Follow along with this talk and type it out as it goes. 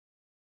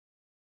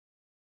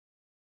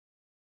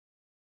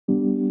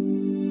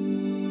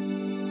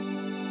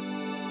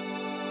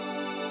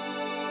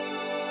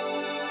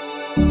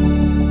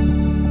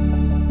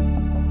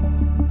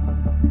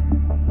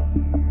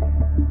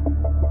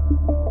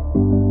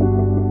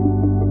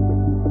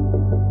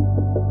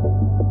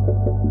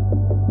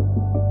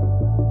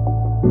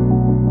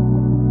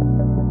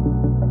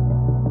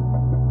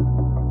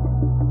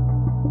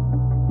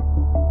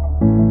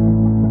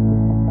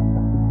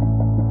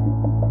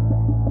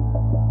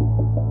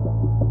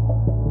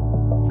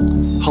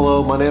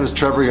Hello, my name is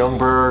Trevor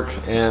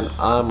Youngberg, and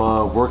I'm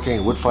a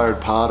working wood-fired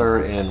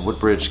potter in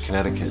Woodbridge,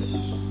 Connecticut.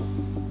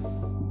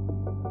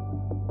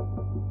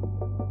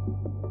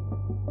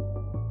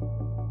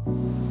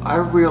 I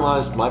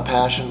realized my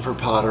passion for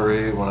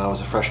pottery when I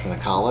was a freshman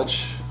at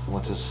college. I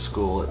went to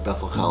school at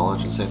Bethel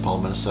College in St.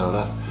 Paul,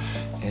 Minnesota,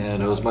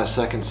 and it was my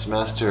second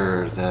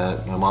semester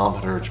that my mom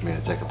had urged me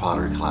to take a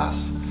pottery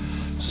class.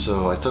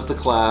 So I took the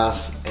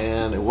class,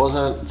 and it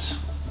wasn't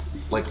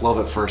like love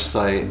at first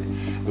sight.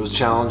 It was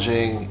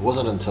challenging. It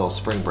wasn't until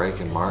spring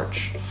break in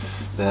March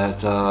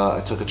that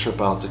I took a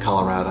trip out to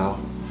Colorado,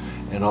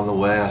 and on the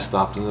way I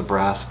stopped in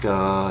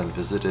Nebraska and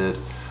visited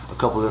a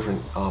couple of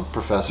different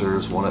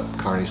professors, one at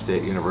Kearney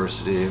State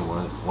University and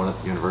one at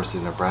the University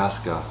of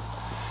Nebraska.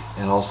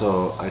 And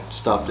also I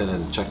stopped in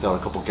and checked out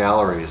a couple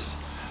galleries.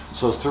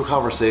 So it was through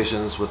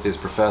conversations with these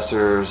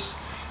professors,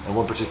 and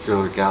one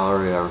particular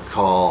gallery I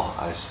recall,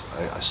 I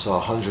saw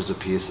hundreds of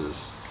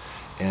pieces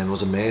and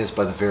was amazed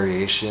by the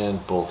variation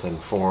both in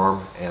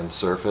form and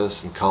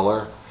surface and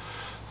color,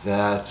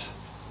 that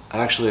I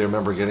actually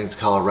remember getting to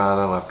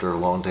Colorado after a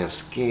long day of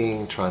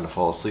skiing, trying to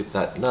fall asleep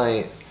that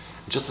night.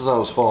 Just as I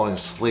was falling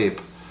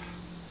asleep,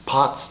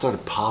 pots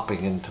started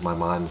popping into my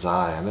mind's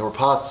eye, and there were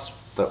pots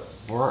that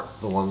weren't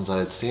the ones I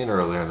had seen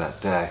earlier in that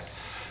day.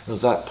 It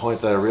was that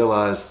point that I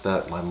realized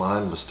that my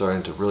mind was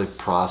starting to really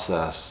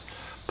process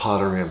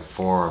pottery and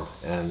form,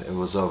 and it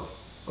was of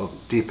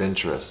deep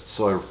interest.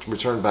 So I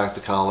returned back to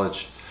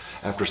college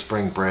after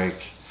spring break,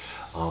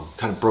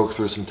 kind of broke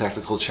through some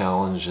technical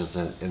challenges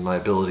in my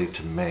ability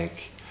to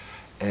make,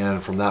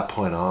 and from that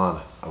point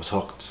on, I was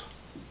hooked.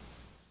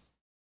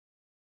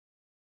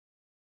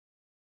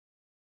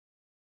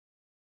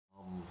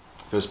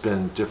 There's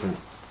been different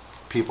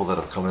people that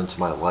have come into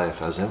my life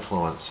as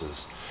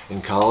influences.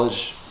 In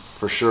college,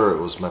 for sure,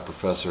 it was my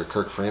professor,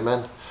 Kirk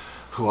Freeman,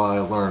 who I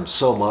learned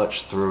so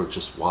much through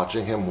just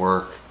watching him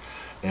work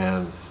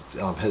and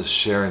his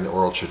sharing the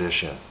oral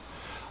tradition.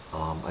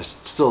 I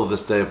still to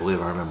this day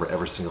believe I remember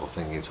every single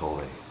thing he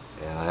told me.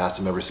 And I asked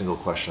him every single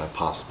question I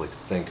possibly could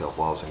think of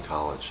while I was in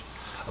college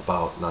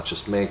about not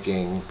just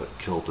making, but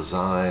kiln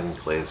design,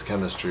 glaze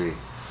chemistry,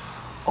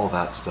 all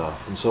that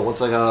stuff. And so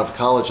once I got out of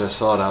college, I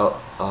sought out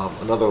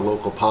another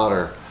local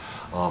potter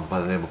by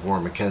the name of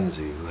Warren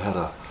McKenzie, who had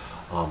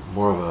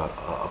more of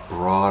a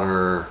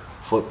broader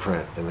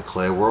footprint in the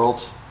clay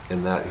world,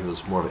 in that he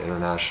was more of an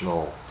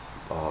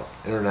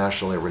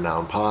internationally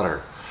renowned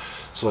potter.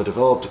 So I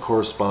developed a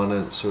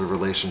correspondent sort of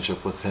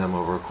relationship with him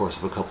over a course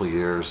of a couple of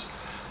years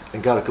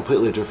and got a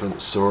completely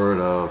different sort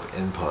of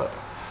input.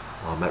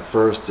 At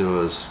first it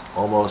was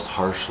almost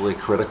harshly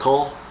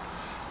critical,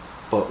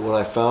 but what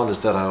I found is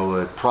that I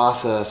would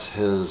process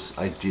his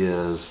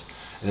ideas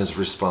and his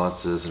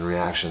responses and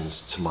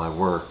reactions to my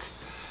work,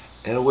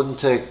 and it wouldn't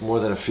take more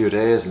than a few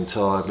days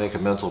until I'd make a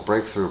mental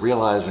breakthrough,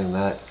 realizing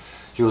that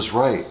he was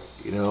right.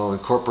 You know,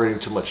 incorporating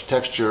too much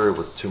texture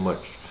with too much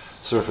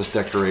surface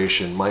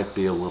decoration might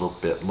be a little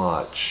bit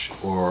much,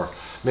 or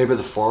maybe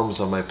the forms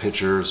on my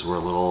pictures were a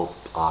little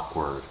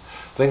awkward.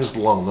 Things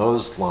along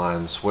those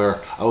lines, where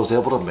I was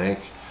able to make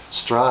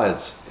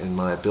strides in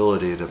my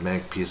ability to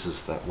make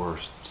pieces that were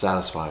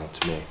satisfying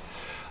to me.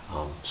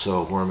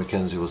 So Warren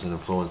McKenzie was an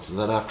influence. And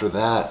then after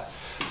that,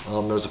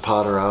 there was a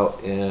potter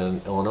out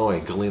in Illinois,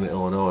 Galena,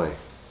 Illinois,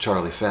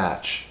 Charlie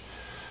Fatch.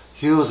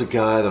 He was a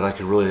guy that I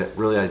could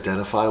really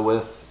identify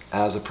with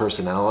as a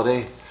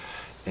personality,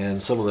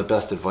 and some of the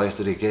best advice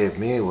that he gave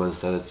me was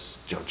that it's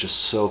just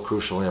so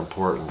crucially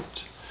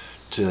important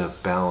to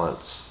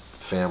balance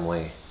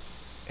family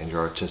and your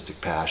artistic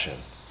passion,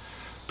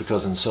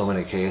 because in so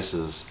many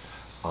cases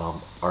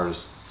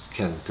artists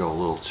can go a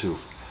little too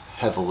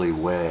heavily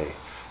weigh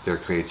their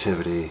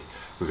creativity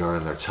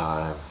regarding their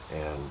time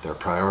and their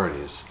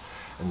priorities.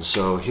 And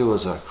so he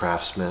was a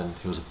craftsman,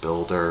 he was a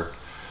builder,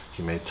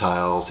 he made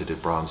tiles, he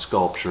did bronze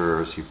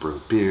sculptures, he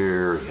brewed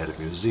beer, he had a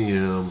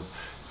museum,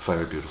 he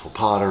fired beautiful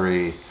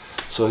pottery.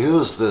 So he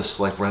was this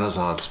like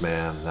Renaissance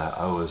man that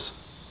I was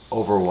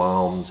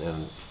overwhelmed and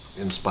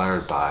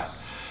inspired by.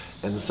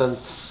 And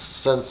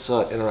since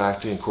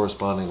interacting and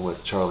corresponding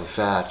with Charlie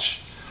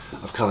Fatch,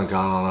 I've kind of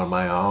gone on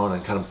my own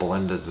and kind of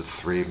blended the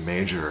three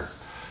major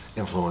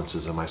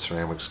influences in my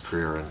ceramics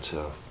career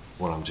into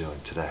what I'm doing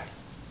today.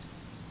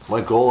 My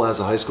goal as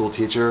a high school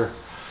teacher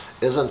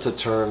isn't to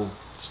turn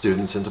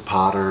students into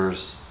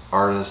potters,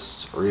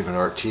 artists, or even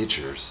art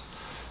teachers,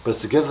 but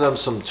it's to give them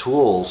some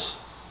tools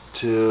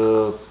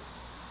to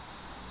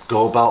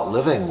go about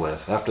living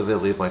with after they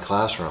leave my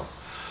classroom.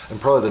 And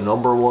probably the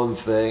number one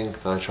thing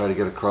that I try to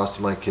get across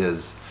to my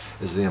kids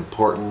is the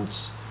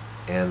importance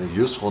and the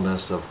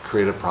usefulness of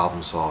creative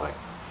problem solving,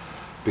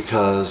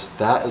 because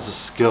that is a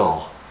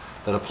skill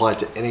that applied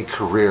to any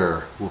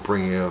career will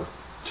bring you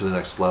to the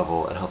next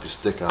level and help you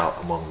stick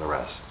out among the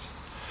rest.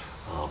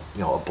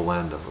 You know, a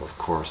blend of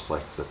course,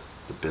 like the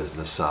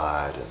business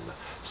side and the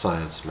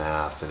science,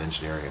 math, and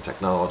engineering and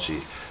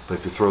technology. But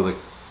if you throw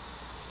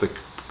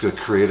the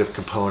creative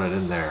component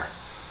in there,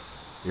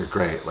 you're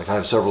great. Like I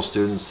have several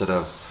students that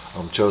have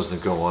chosen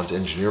to go on to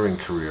engineering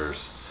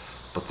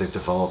careers but they've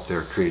developed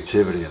their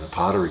creativity in the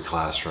pottery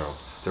classroom,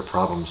 their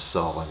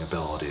problem-solving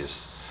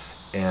abilities,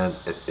 and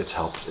it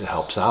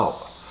helps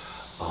out.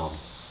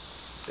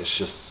 It's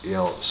just, you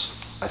know,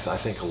 I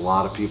think a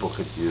lot of people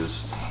could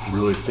use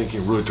really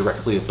thinking really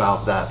directly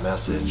about that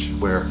message,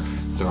 where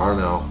there are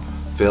no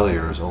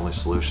failures, only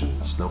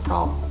solutions, no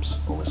problems,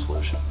 only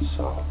solutions.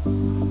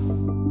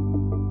 So.